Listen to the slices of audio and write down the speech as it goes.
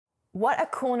What a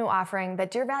cool new offering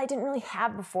that Deer Valley didn't really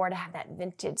have before to have that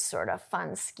vintage sort of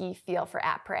fun ski feel for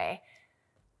après.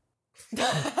 Totally.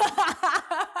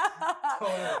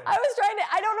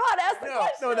 I don't know how to ask the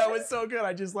question. No, that was so good.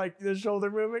 I just like the shoulder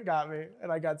movement got me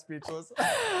and I got speechless.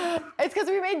 It's because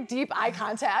we made deep eye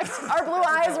contact. Our blue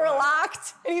eyes were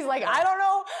locked. And he's like, I don't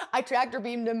know. I tractor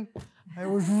beamed him.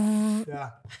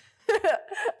 Yeah.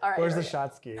 All right. Where's the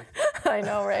shot ski? I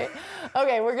know, right?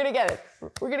 Okay, we're gonna get it.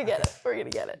 We're gonna get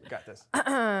it. Got this.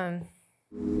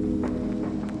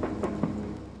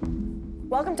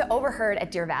 Welcome to Overheard at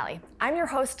Deer Valley. I'm your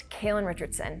host, Kaylin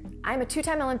Richardson. I'm a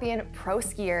two-time Olympian pro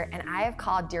skier, and I have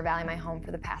called Deer Valley my home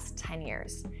for the past 10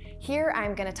 years. Here,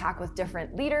 I'm gonna talk with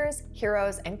different leaders,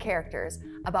 heroes, and characters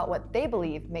about what they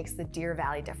believe makes the Deer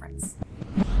Valley difference.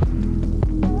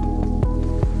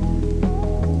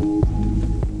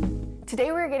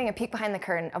 Today, we're getting a peek behind the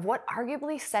curtain of what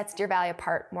arguably sets Deer Valley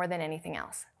apart more than anything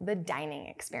else, the dining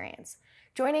experience.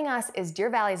 Joining us is Deer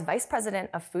Valley's Vice President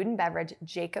of Food and Beverage,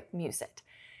 Jacob Musyt,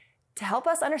 to help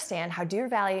us understand how Deer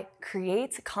Valley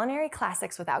creates culinary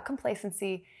classics without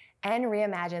complacency and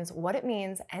reimagines what it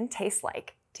means and tastes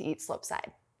like to eat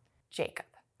slopeside. Jacob,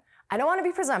 I don't want to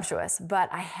be presumptuous, but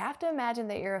I have to imagine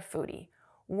that you're a foodie.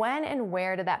 When and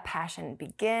where did that passion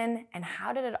begin, and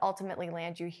how did it ultimately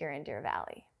land you here in Deer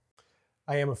Valley?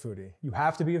 I am a foodie. You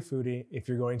have to be a foodie if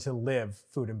you're going to live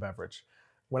food and beverage.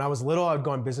 When I was little, I would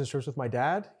go on business trips with my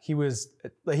dad. He was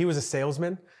a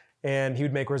salesman, and he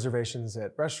would make reservations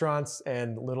at restaurants,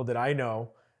 and little did I know,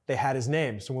 they had his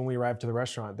name. So when we arrived to the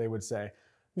restaurant, they would say,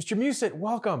 "Mr. Musyt,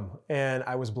 welcome." And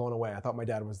I was blown away. I thought my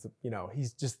dad was,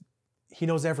 he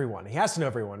knows everyone. He has to know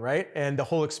everyone, right? And the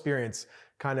whole experience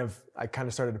I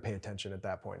started to pay attention at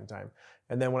that point in time.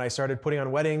 And then when I started putting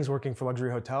on weddings, working for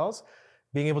luxury hotels,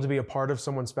 being able to be a part of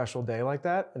someone's special day like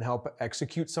that and help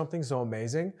execute something so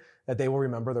amazing that they will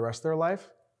remember the rest of their life,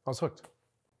 I was hooked.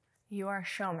 You are a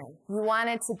showman. You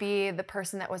wanted to be the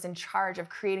person that was in charge of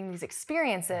creating these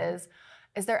experiences.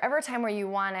 Is there ever a time where you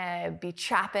want to be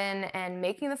chopping and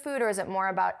making the food, or is it more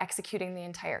about executing the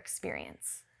entire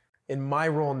experience? In my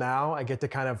role now, I get to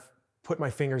kind of put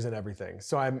my fingers in everything.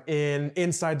 So I'm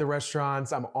inside the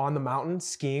restaurants, I'm on the mountain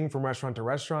skiing from restaurant to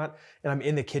restaurant, and I'm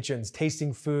in the kitchens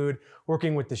tasting food,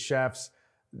 working with the chefs.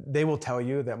 They will tell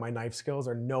you that my knife skills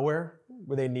are nowhere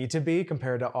where they need to be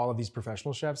compared to all of these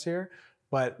professional chefs here.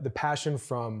 But the passion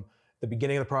from the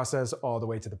beginning of the process all the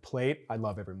way to the plate, I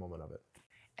love every moment of it.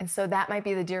 And so that might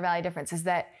be the Deer Valley difference, is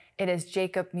that it is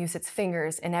Jacob Musyt's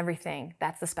fingers in everything.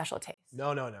 That's the special taste.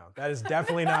 No. That is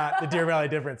definitely not the Deer Valley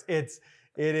difference.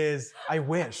 It is, I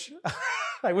wish.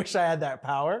 I wish I had that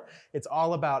power. It's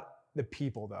all about the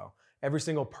people though. Every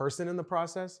single person in the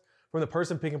process, from the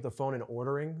person picking up the phone and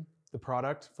ordering the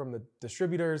product, from the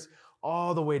distributors,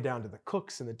 all the way down to the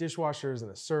cooks and the dishwashers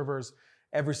and the servers,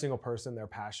 every single person, their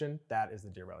passion, that is the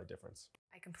Deer Valley difference.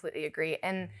 I completely agree.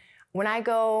 And when I've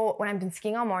been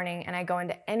skiing all morning and I go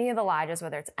into any of the lodges,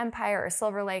 whether it's Empire or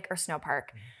Silver Lake or Snow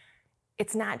Park,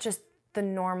 it's not just the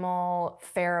normal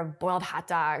fare of boiled hot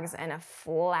dogs and a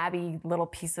flabby little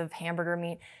piece of hamburger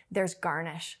meat. There's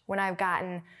garnish. When I've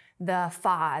gotten the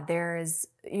pho, there's,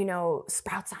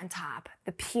 sprouts on top.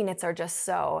 The peanuts are just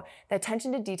the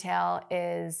attention to detail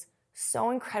is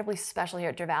so incredibly special here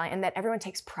at Deer Valley, and that everyone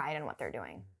takes pride in what they're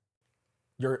doing.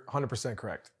 You're 100%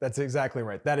 correct. That's exactly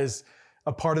right. That is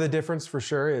a part of the difference for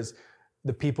sure, is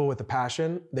the people with the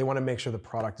passion. They want to make sure the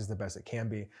product is the best it can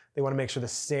be. They want to make sure the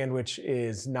sandwich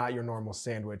is not your normal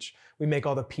sandwich. We make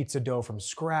all the pizza dough from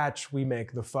scratch. We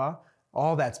make the pho.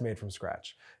 All that's made from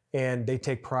scratch. And they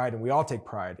take pride, and we all take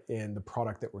pride in the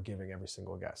product that we're giving every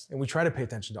single guest. And we try to pay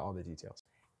attention to all the details.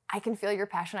 I can feel your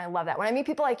passion. I love that. When I meet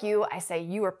people like you, I say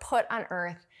you are put on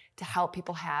earth to help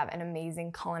people have an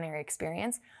amazing culinary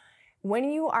experience.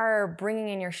 When you are bringing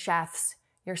in your chefs,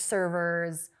 your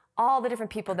servers, all the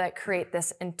different people that create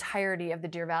this entirety of the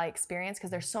Deer Valley experience, because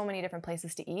there's so many different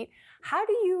places to eat,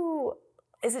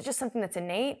 is it just something that's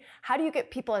innate? How do you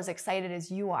get people as excited as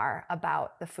you are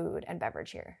about the food and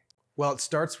beverage here? Well, it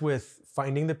starts with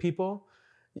finding the people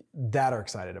that are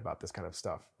excited about this kind of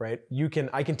stuff, right?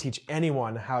 I can teach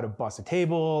anyone how to bus a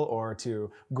table or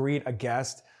to greet a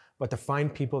guest, but to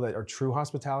find people that are true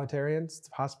hospitalitarian, is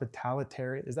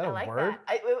that a word?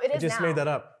 It is. I just made that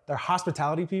up. They're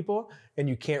hospitality people, and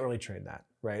you can't really train that,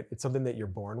 right? It's something that you're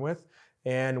born with.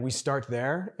 And we start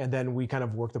there, and then we kind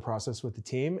of work the process with the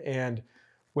team. And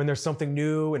when there's something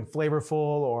new and flavorful,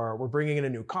 or we're bringing in a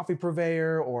new coffee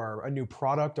purveyor or a new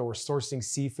product, or we're sourcing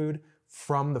seafood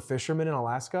from the fishermen in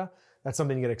Alaska, that's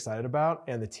something to get excited about,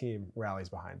 and the team rallies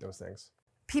behind those things.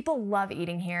 People love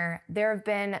eating here. There have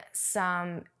been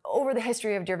over the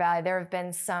history of Deer Valley, there have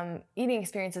been some eating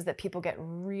experiences that people get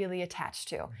really attached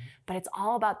to. But it's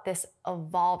all about this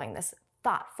evolving, this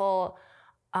thoughtful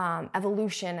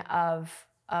evolution of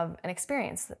an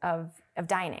experience of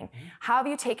dining. How have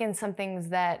you taken some things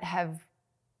that have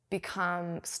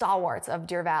become stalwarts of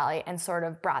Deer Valley and sort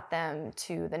of brought them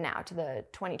to the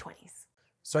 2020s?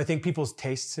 So I think people's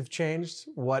tastes have changed.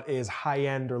 What is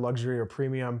high-end or luxury or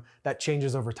premium, that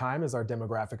changes over time as our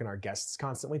demographic and our guests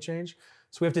constantly change.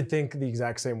 So we have to think the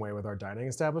exact same way with our dining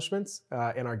establishments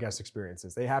and our guest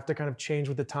experiences. They have to kind of change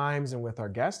with the times and with our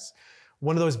guests.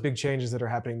 One of those big changes that are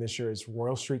happening this year is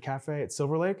Royal Street Cafe at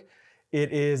Silver Lake.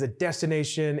 It is a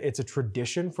destination, it's a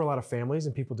tradition for a lot of families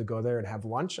and people to go there and have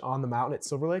lunch on the mountain at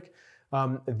Silver Lake.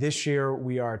 This year,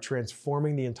 we are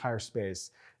transforming the entire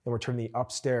space and we're turning the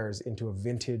upstairs into a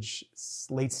vintage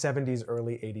late 70s,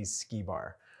 early 80s ski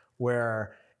bar,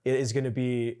 where it is gonna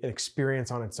be an experience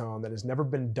on its own that has never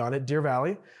been done at Deer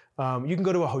Valley. You can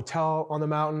go to a hotel on the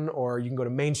mountain or you can go to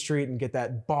Main Street and get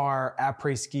that bar,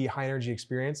 après-ski, high energy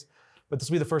experience. But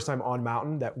this will be the first time on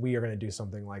mountain that we are gonna do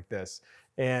something like this.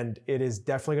 And it is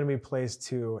definitely gonna be a place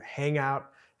to hang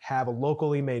out, have a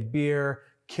locally made beer,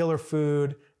 killer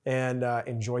food, and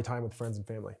enjoy time with friends and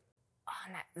family.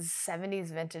 Oh, that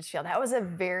 70s vintage feel. That was a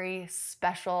very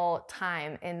special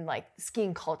time in like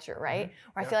skiing culture, right?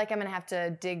 Where I feel like I'm gonna have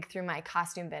to dig through my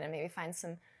costume bin and maybe find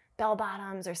some bell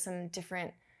bottoms or some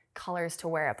different colors to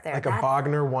wear up there. Like a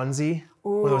Bogner onesie.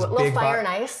 Ooh, a little fire and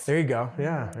ice. There you go,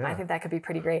 yeah. I think that could be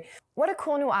pretty great. What a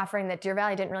cool new offering that Deer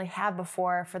Valley didn't really have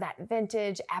before for that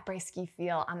vintage après-ski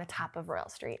feel on the top of Royal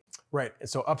Street. Right,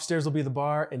 so upstairs will be the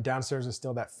bar and downstairs is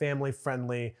still that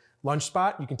family-friendly lunch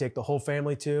spot. You can take the whole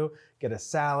family to, get a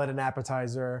salad, an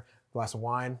appetizer, a glass of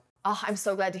wine. Oh, I'm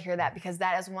so glad to hear that because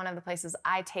that is one of the places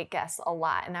I take guests a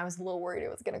lot and I was a little worried it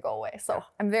was gonna go away. So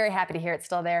I'm very happy to hear it's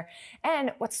still there.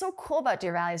 And what's so cool about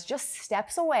Deer Valley is just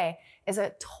steps away is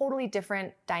a totally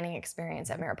different dining experience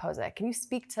at Mariposa. Can you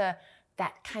speak to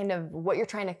that kind of what you're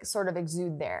trying to sort of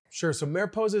exude there? Sure, so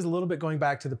Mariposa is a little bit going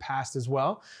back to the past as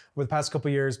well. Over the past couple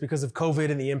of years, because of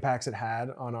COVID and the impacts it had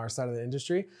on our side of the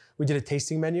industry, we did a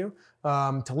tasting menu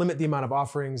to limit the amount of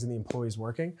offerings and the employees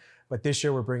working. But this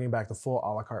year we're bringing back the full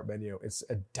a la carte menu. It's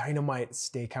a dynamite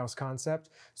steakhouse concept.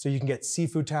 So you can get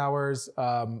seafood towers,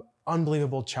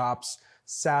 unbelievable chops,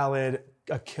 salad,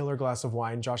 a killer glass of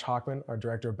wine. Josh Hockman, our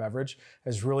director of beverage,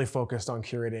 has really focused on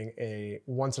curating a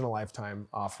once-in-a-lifetime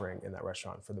offering in that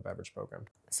restaurant for the beverage program.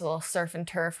 So a little surf and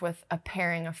turf with a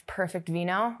pairing of perfect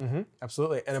vino.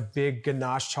 Absolutely, and a big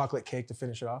ganache chocolate cake to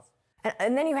finish it off.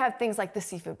 And then you have things like the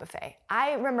seafood buffet.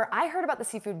 I remember I heard about the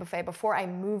seafood buffet before I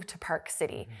moved to Park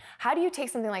City. How do you take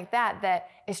something like that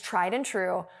is tried and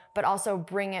true, but also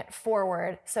bring it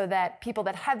forward so that people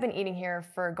that have been eating here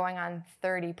for going on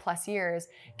 30 plus years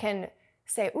can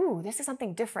say, ooh, this is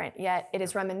something different, yet it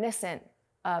is reminiscent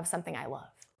of something I love?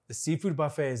 The seafood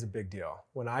buffet is a big deal.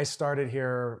 When I started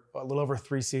here a little over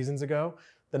 3 seasons ago,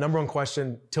 the number one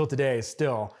question till today is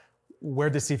still,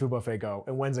 where'd the seafood buffet go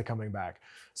and when's it coming back?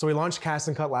 So we launched Cast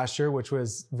and Cut last year, which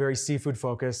was very seafood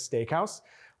focused steakhouse.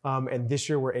 And this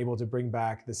year we're able to bring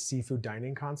back the seafood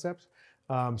dining concept.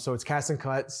 So it's Cast and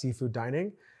Cut seafood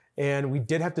dining. And we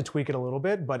did have to tweak it a little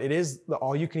bit, but it is the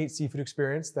all you can eat seafood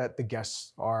experience that the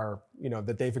guests are,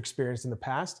 that they've experienced in the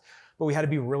past. But we had to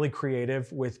be really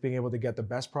creative with being able to get the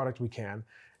best product we can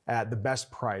at the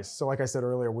best price. So like I said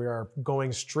earlier, we are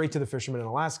going straight to the fishermen in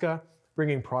Alaska,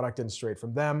 bringing product in straight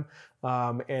from them.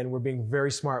 And we're being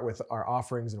very smart with our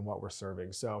offerings and what we're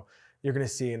serving. So you're gonna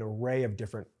see an array of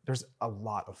there's a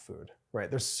lot of food, right?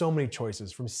 There's so many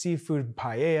choices from seafood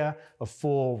paella, a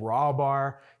full raw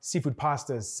bar, seafood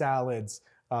pastas, salads.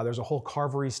 There's a whole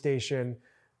carvery station,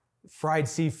 fried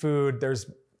seafood. There's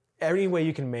any way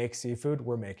you can make seafood,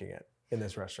 we're making it in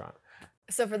this restaurant.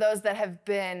 So for those that have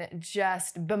been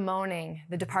just bemoaning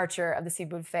the departure of the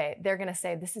seafood buffet, they're gonna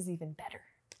say, this is even better.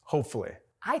 Hopefully.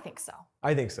 I think so.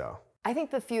 I think so. I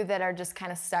think the few that are just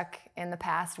kind of stuck in the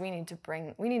past, we need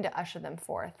to usher them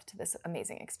forth to this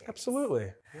amazing experience.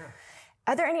 Absolutely. Yeah.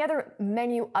 Are there any other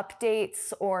menu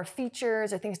updates or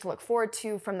features or things to look forward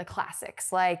to from the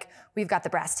classics? Like we've got the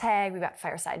brass tag, we've got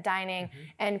fireside dining,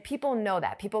 and people know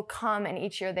that. People come and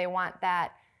each year they want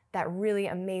that really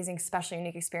amazing, special,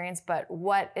 unique experience, but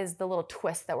what is the little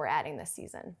twist that we're adding this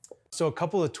season? So a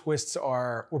couple of twists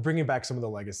are, we're bringing back some of the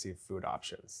legacy food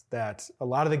options that a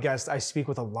lot of the guests, I speak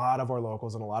with a lot of our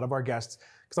locals and a lot of our guests,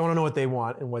 because I want to know what they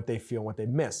want and what they feel and what they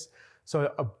miss.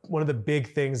 So one of the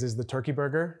big things is the turkey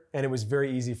burger, and it was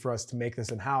very easy for us to make this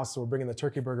in-house, so we're bringing the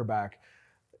turkey burger back.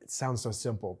 it sounds so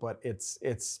simple, but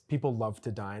it's people love to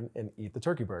dine and eat the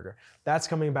turkey burger. That's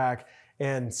coming back.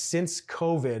 And since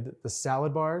COVID, the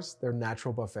salad bars, they're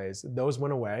natural buffets, those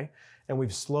went away. And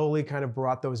we've slowly kind of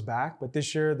brought those back. But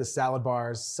this year, the salad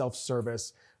bars,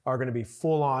 self-service, are going to be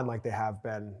full on like they have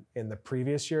been in the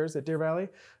previous years at Deer Valley.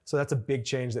 So that's a big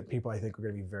change that people, I think, are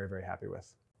going to be very, very happy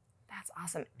with. That's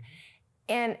awesome.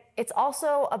 And it's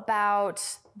also about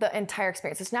the entire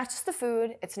experience. It's not just the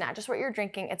food, it's not just what you're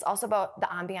drinking, it's also about the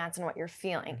ambiance and what you're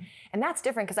feeling. And that's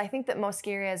different because I think that most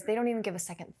ski areas, they don't even give a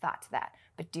second thought to that.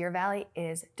 But Deer Valley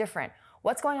is different.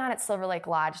 What's going on at Silver Lake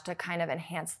Lodge to kind of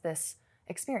enhance this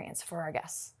experience for our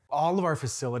guests? All of our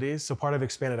facilities, so part of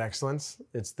Expanded Excellence,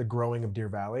 it's the growing of Deer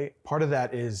Valley. Part of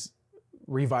that is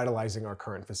revitalizing our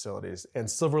current facilities. And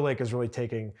Silver Lake is really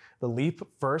taking the leap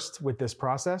first with this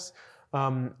process.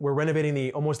 We're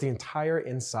renovating almost the entire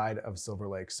inside of Silver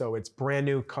Lake. So it's brand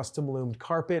new custom loomed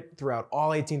carpet throughout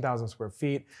all 18,000 square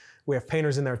feet. We have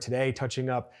painters in there today touching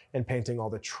up and painting all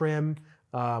the trim.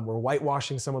 We're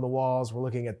whitewashing some of the walls. We're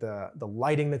looking at the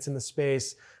lighting that's in the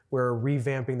space. We're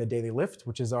revamping the Daily Lift,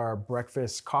 which is our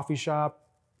breakfast coffee shop,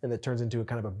 and it turns into a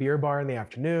kind of a beer bar in the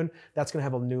afternoon. That's gonna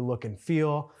have a new look and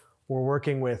feel. We're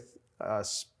working with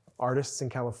artists in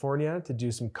California to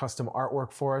do some custom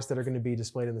artwork for us that are going to be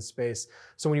displayed in the space.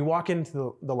 So when you walk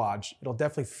into the lodge, it'll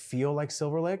definitely feel like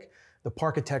Silver Lake. The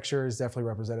parkitecture is definitely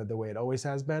represented the way it always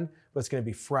has been, but it's going to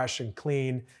be fresh and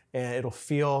clean, and it'll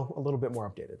feel a little bit more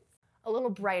updated. A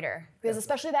little brighter, because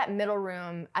especially that middle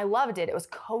room, I loved it. It was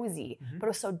cozy, but it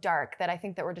was so dark that I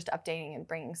think that we're just updating and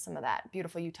bringing some of that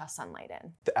beautiful Utah sunlight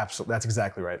in. Absolutely, that's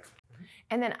exactly right.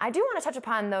 And then I do want to touch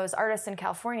upon those artists in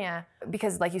California,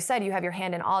 because like you said, you have your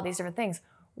hand in all these different things.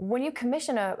 When you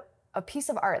commission a piece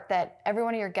of art that every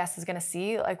one of your guests is going to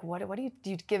see, like what do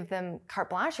you give them carte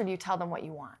blanche, or do you tell them what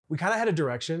you want? We kind of had a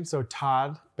direction. So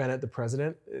Todd Bennett, the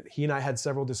president, he and I had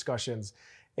several discussions,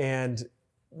 and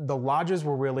the lodges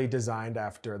were really designed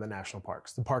after the national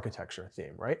parks, the parkitecture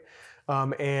theme, right?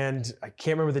 And I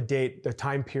can't remember the date, the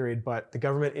time period, but the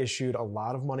government issued a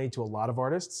lot of money to a lot of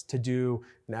artists to do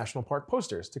national park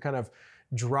posters to kind of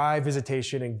drive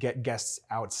visitation and get guests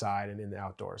outside and in the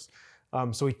outdoors.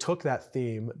 So we took that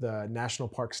theme, the national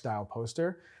park style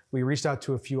poster. We reached out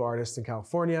to a few artists in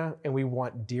California, and we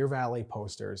want Deer Valley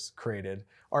posters created,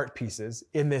 art pieces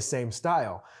in this same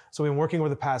style. So we've been working over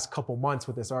the past couple months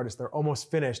with this artist. They're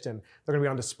almost finished, and they're gonna be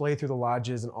on display through the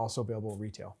lodges and also available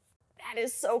retail. That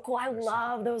is so cool. I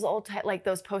love those like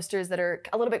those posters that are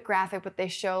a little bit graphic, but they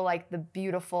show like the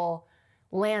beautiful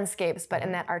landscapes, but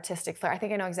in that artistic flair. I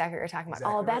think I know exactly what you're talking about.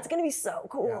 Oh, that's gonna be so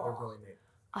cool. Yeah, they're really neat.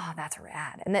 Oh, that's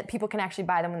rad. And that people can actually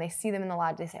buy them when they see them in the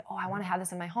lodge. They say, oh, I want to have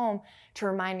this in my home to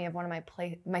remind me of one of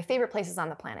my favorite places on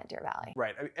the planet, Deer Valley.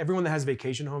 Right. Everyone that has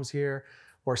vacation homes here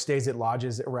or stays at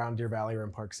lodges around Deer Valley or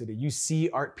in Park City, you see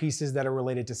art pieces that are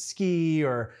related to ski,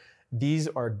 or these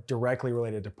are directly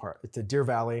related to Deer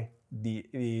Valley.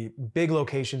 The big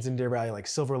locations in Deer Valley like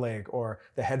Silver Lake or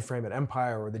the head frame at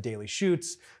Empire or the Daily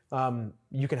Chutes,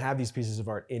 you can have these pieces of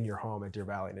art in your home at Deer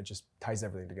Valley, and it just ties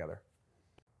everything together.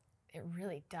 It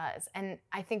really does. And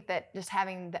I think that just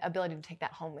having the ability to take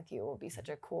that home with you will be such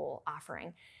a cool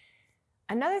offering.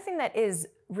 Another thing that is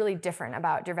really different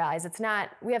about Deer Valley is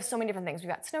we have so many different things. We've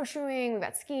got snowshoeing, we've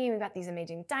got skiing, we've got these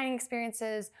amazing dining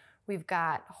experiences, we've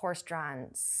got horse-drawn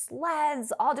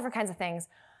sleds, all different kinds of things.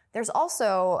 There's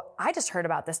also, I just heard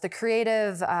about this, the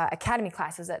Creative Academy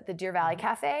classes at the Deer Valley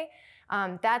Cafe.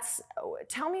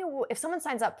 Tell me, if someone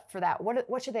signs up for that,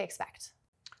 what should they expect?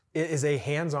 It is a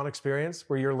hands-on experience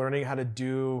where you're learning how to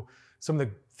do some of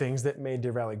the things that made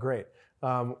Deer Valley great.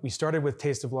 We started with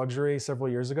Taste of Luxury several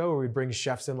years ago, where we'd bring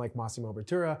chefs in like Massimo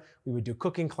Bottura. We would do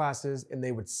cooking classes, and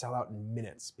they would sell out in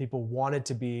minutes. People wanted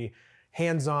to be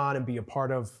hands-on and be a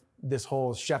part of this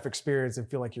whole chef experience and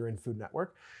feel like you're in Food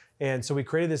Network. And so we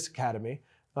created this academy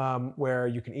where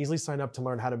you can easily sign up to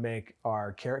learn how to make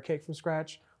our carrot cake from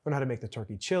scratch, learn how to make the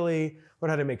turkey chili, learn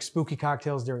how to make spooky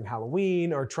cocktails during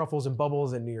Halloween, or truffles and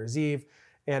bubbles in New Year's Eve,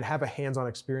 and have a hands-on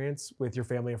experience with your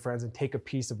family and friends and take a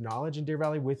piece of knowledge in Deer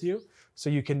Valley with you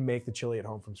so you can make the chili at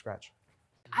home from scratch.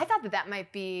 I thought that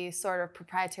might be sort of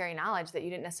proprietary knowledge that you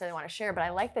didn't necessarily want to share, but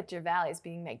I like that Deer Valley is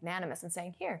being magnanimous and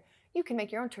saying, here, you can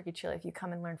make your own turkey chili if you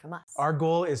come and learn from us. Our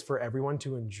goal is for everyone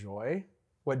to enjoy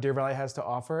what Deer Valley has to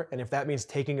offer, and if that means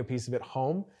taking a piece of it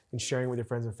home and sharing it with your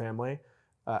friends and family,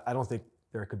 I don't think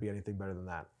there could be anything better than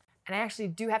that. And I actually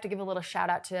do have to give a little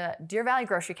shout out to Deer Valley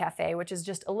Grocery Cafe, which is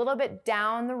just a little bit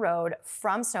down the road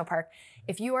from Snow Park.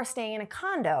 If you are staying in a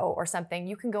condo or something,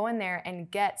 you can go in there and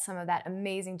get some of that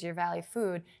amazing Deer Valley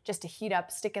food just to heat up,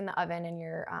 stick in the oven in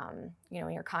your,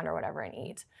 in your condo or whatever and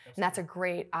eat. And that's a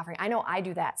great offering. I know I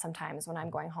do that sometimes when I'm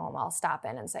going home. I'll stop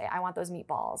in and say, I want those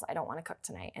meatballs. I don't want to cook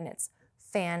tonight. And it's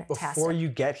fantastic. Before you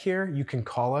get here, you can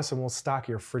call us and we'll stock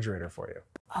your refrigerator for you.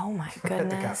 Oh my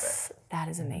goodness, that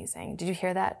is amazing. Did you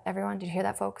hear that, everyone? Did you hear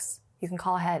that, folks? You can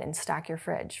call ahead and stock your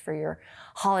fridge for your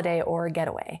holiday or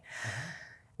getaway.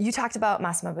 You talked about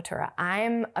Massimo Bottura.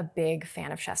 I'm a big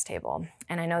fan of Chef's Table,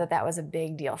 and I know that was a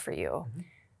big deal for you.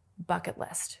 Bucket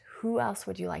list. Who else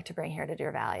would you like to bring here to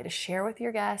Deer Valley to share with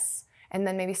your guests, and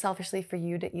then maybe selfishly for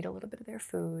you to eat a little bit of their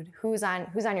food? Who's on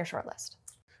your short list?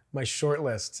 My short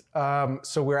list.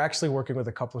 So we're actually working with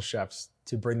a couple of chefs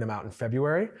to bring them out in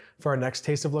February for our next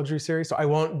Taste of Luxury series. So I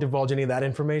won't divulge any of that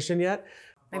information yet.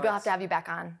 Maybe I'll have to have you back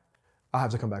on. I'll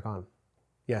have to come back on.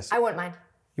 Yes. I wouldn't mind.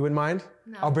 You wouldn't mind?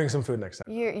 No. I'll bring some food next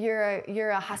time. You're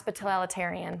a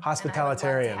hospitalitarian.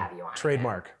 Hospitalitarian.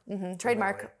 Trademark. Mm-hmm.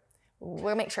 Trademark.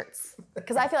 We'll make shirts.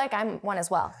 Because I feel like I'm one as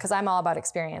well, because I'm all about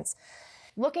experience.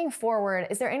 Looking forward,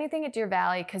 is there anything at Deer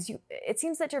Valley, because it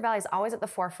seems that Deer Valley is always at the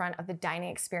forefront of the dining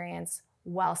experience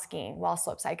while skiing, while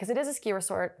slopeside, because it is a ski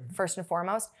resort first and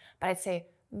foremost, but I'd say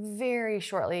very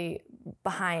shortly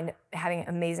behind having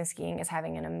amazing skiing is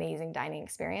having an amazing dining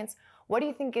experience. What do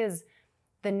you think is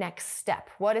the next step?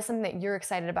 What is something that you're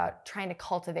excited about trying to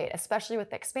cultivate, especially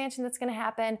with the expansion that's gonna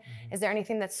happen? Is there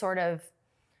anything that's sort of,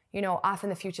 off in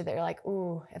the future that you're like,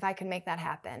 ooh, if I could make that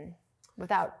happen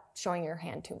without showing your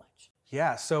hand too much?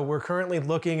 Yeah, so we're currently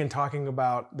looking and talking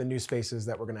about the new spaces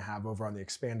that we're gonna have over on the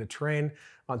expanded terrain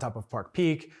on top of Park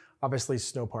Peak. Obviously,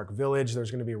 Snow Park Village, there's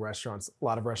gonna be restaurants, a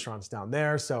lot of restaurants down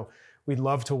there. So we'd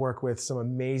love to work with some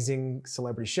amazing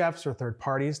celebrity chefs or third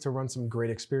parties to run some great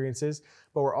experiences.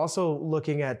 But we're also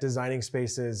looking at designing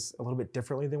spaces a little bit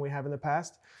differently than we have in the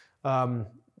past.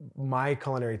 My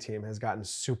culinary team has gotten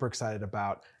super excited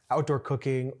about outdoor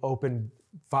cooking, open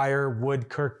fire, wood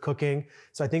cooking.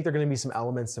 So I think there are gonna be some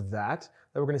elements of that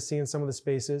we're gonna see in some of the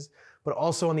spaces, but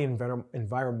also on the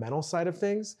environmental side of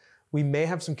things, we may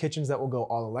have some kitchens that will go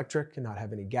all electric and not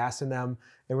have any gas in them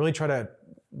and really try to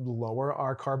lower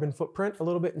our carbon footprint a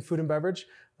little bit in food and beverage.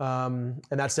 And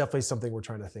that's definitely something we're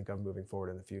trying to think of moving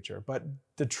forward in the future. But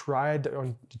the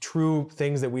true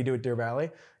things that we do at Deer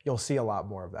Valley, you'll see a lot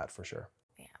more of that for sure.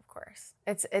 Yeah, of course.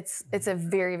 It's a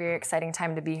very, very exciting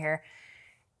time to be here.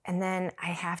 And then I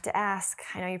have to ask,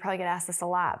 I know you probably get asked this a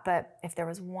lot, but if there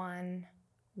was one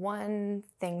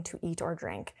thing to eat or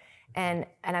drink, and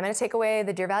I'm gonna take away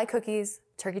the Deer Valley cookies,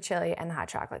 turkey chili, and the hot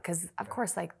chocolate, because of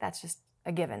course, that's just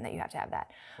a given that you have to have that.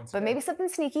 But maybe something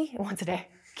sneaky once a day.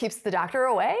 Keeps the doctor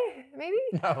away, maybe?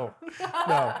 No,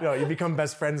 you become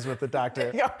best friends with the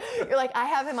doctor. You're like, I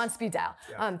have him on speed dial.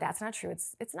 Yeah. That's not true.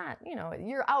 It's not,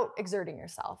 you're out exerting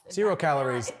yourself. 0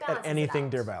 calories at anything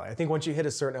Deer Valley. I think once you hit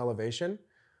a certain elevation,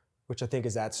 which I think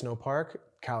is at Snow Park,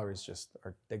 calories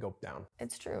they go down.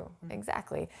 It's true,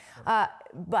 exactly.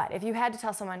 But if you had to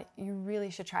tell someone, you really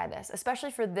should try this,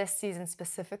 especially for this season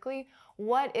specifically,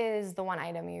 what is the one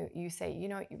item you say,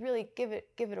 you really give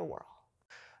it a whirl?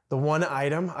 The one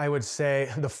item, I would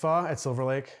say the pho at Silver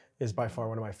Lake is by far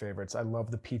one of my favorites. I love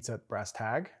the pizza at Brass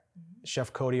Tag.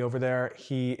 Chef Cody over there,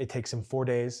 it takes him 4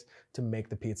 days to make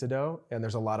the pizza dough, and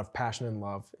there's a lot of passion and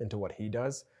love into what he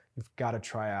does. You've got to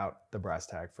try out the Brass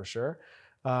Tag for sure.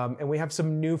 And we have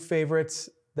some new favorites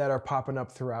that are popping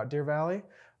up throughout Deer Valley.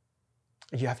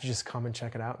 You have to just come and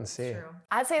check it out and see. True.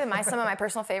 I'd say that some of my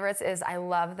personal favorites is I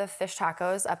love the fish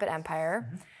tacos up at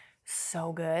Empire.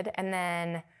 So good. And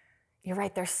then you're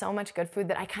right, there's so much good food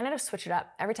that I kind of just switch it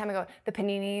up. Every time I go, the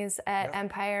paninis at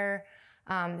Empire,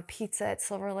 the pizza at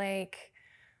Silver Lake,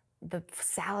 the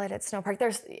salad at Snow Park.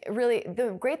 There's really,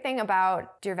 the great thing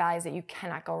about Deer Valley is that you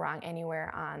cannot go wrong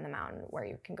anywhere on the mountain where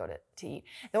you can go to eat.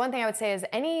 The one thing I would say is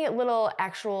any little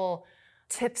actual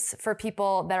tips for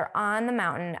people that are on the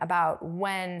mountain about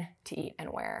when to eat and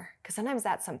where. Because sometimes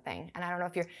that's something, and I don't know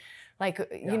if you're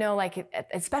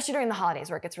especially during the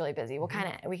holidays where it gets really busy. We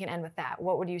can end with that.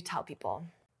 What would you tell people?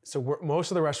 So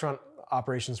most of the restaurant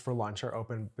operations for lunch are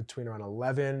open between around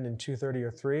 11 and 2:30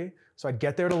 or 3. So I'd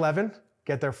get there at 11.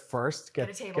 Get there first,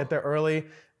 get there early,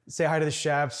 say hi to the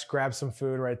chefs, grab some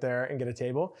food right there and get a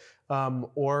table.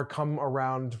 Or come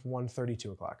around 1:30,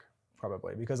 2 o'clock,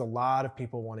 probably, because a lot of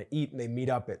people want to eat and they meet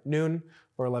up at noon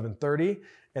or 11:30,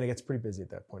 and it gets pretty busy at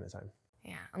that point in time.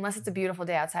 Yeah, unless it's a beautiful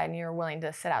day outside and you're willing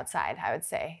to sit outside, I would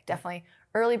say. Definitely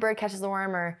early bird catches the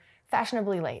worm or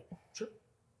fashionably late. Sure.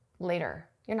 Later.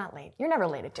 You're not late. You're never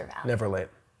late at Deer Valley. Never late.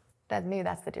 Maybe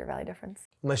that's the Deer Valley difference.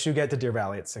 Unless you get to Deer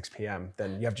Valley at 6 p.m.,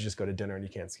 then you have to just go to dinner and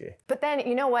you can't ski. But then,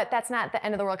 you know what? That's not the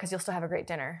end of the world because you'll still have a great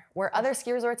dinner. Where other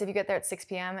ski resorts, if you get there at 6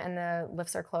 p.m. and the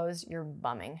lifts are closed, you're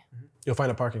bumming. You'll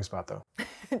find a parking spot though.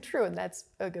 True, and that's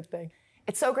a good thing.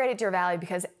 It's so great at Deer Valley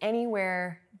because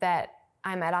anywhere that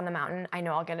I'm at on the mountain, I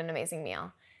know I'll get an amazing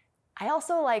meal. I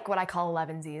also like what I call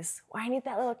 11sies, where I need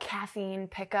that little caffeine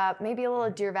pickup, maybe a little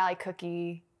Deer Valley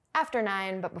cookie after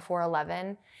 9, but before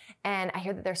 11. And I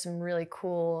hear that there's some really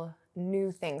cool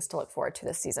new things to look forward to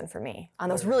this season for me on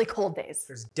those really cold days.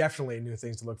 There's definitely new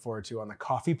things to look forward to on the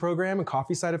coffee program and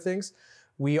coffee side of things.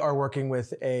 We are working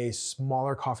with a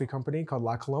smaller coffee company called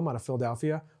La Colombe out of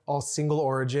Philadelphia, all single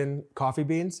origin coffee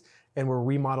beans. And we're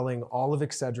remodeling all of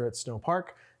Excedra at Snow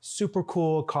Park. Super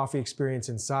cool coffee experience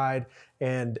inside.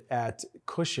 And at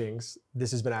Cushing's,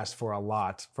 this has been asked for a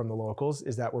lot from the locals,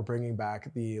 is that we're bringing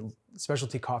back the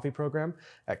specialty coffee program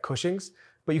at Cushing's.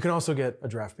 But you can also get a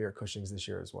draft beer at Cushing's this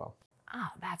year as well. Oh,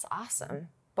 that's awesome.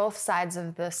 Both sides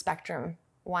of the spectrum,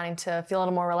 wanting to feel a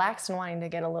little more relaxed and wanting to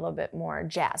get a little bit more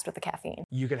jazzed with the caffeine.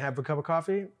 You can have a cup of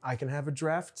coffee. I can have a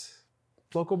draft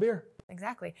local beer.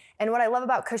 Exactly. And what I love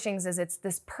about Cushing's is it's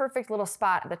this perfect little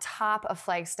spot at the top of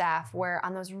Flagstaff where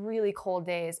on those really cold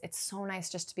days, it's so nice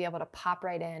just to be able to pop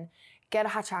right in, get a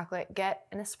hot chocolate, get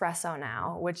an espresso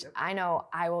now, which I know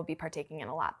I will be partaking in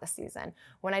a lot this season,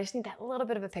 when I just need that little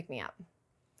bit of a pick-me-up.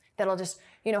 That'll just,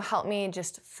 help me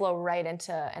just flow right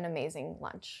into an amazing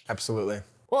lunch. Absolutely.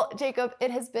 Well, Jacob,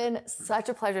 it has been such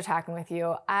a pleasure talking with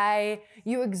you.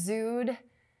 You exude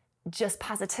just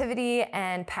positivity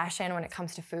and passion when it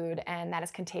comes to food, and that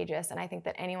is contagious. And I think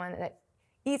that anyone that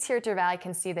eats here at Deer Valley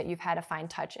can see that you've had a fine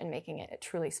touch in making it a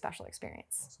truly special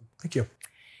experience. Awesome. Thank you.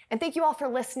 And thank you all for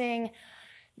listening.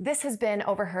 This has been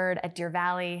Overheard at Deer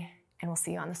Valley, and we'll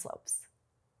see you on the slopes.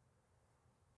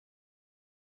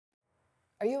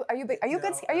 Are you a good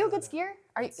skier?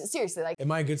 Are you seriously like?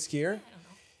 Am I a good skier?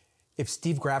 If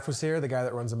Steve Graff was here, the guy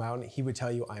that runs the mountain, he would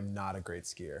tell you I'm not a great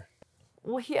skier.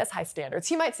 Well, he has high standards.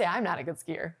 He might say I'm not a good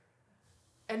skier.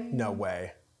 And no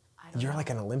way. You're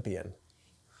like an Olympian.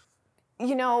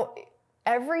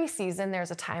 Every season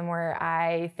there's a time where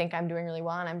I think I'm doing really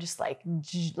well and I'm just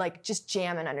just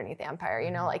jamming underneath the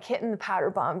Empire, like hitting the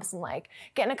powder bumps and like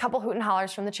getting a couple hoot and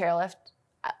hollers from the chairlift.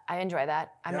 I enjoy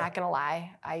that. I'm not gonna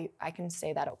lie. I can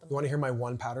say that openly. You want to hear my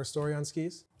one powder story on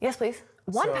skis? Yes, please.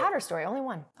 One powder story, only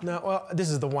one. No, well, this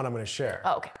is the one I'm gonna share.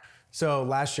 Oh, okay. So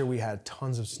last year we had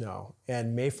tons of snow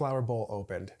and Mayflower Bowl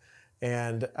opened.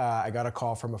 And I got a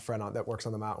call from a friend that works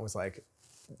on the mountain, was like,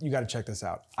 you gotta check this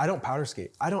out. I don't powder ski.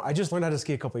 I just learned how to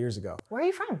ski a couple years ago. Where are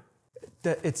you from?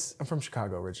 I'm from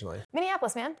Chicago originally.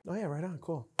 Minneapolis, man. Oh yeah, right on,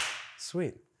 cool.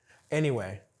 Sweet.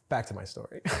 Anyway, back to my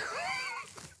story.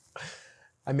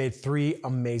 I made 3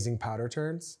 amazing powder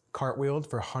turns, cartwheeled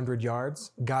for 100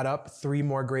 yards, got up, 3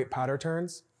 more great powder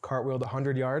turns, cartwheeled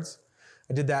 100 yards.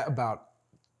 I did that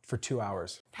for 2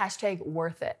 hours. #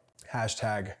 worth it. #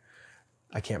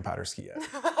 I can't powder ski yet.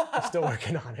 I'm still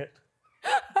working on it.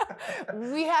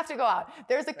 We have to go out.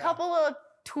 There's a couple of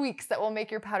tweaks that will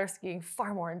make your powder skiing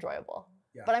far more enjoyable.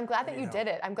 Yeah, but I'm glad that you did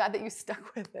it. I'm glad that you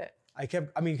stuck with it.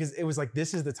 Because it was like,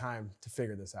 this is the time to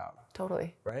figure this out.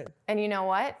 Totally. Right? And you know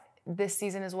what? This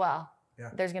season as well,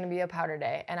 there's gonna be a powder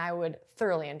day and I would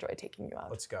thoroughly enjoy taking you out.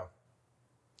 Let's go.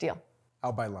 Deal.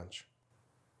 I'll buy lunch.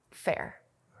 Fair.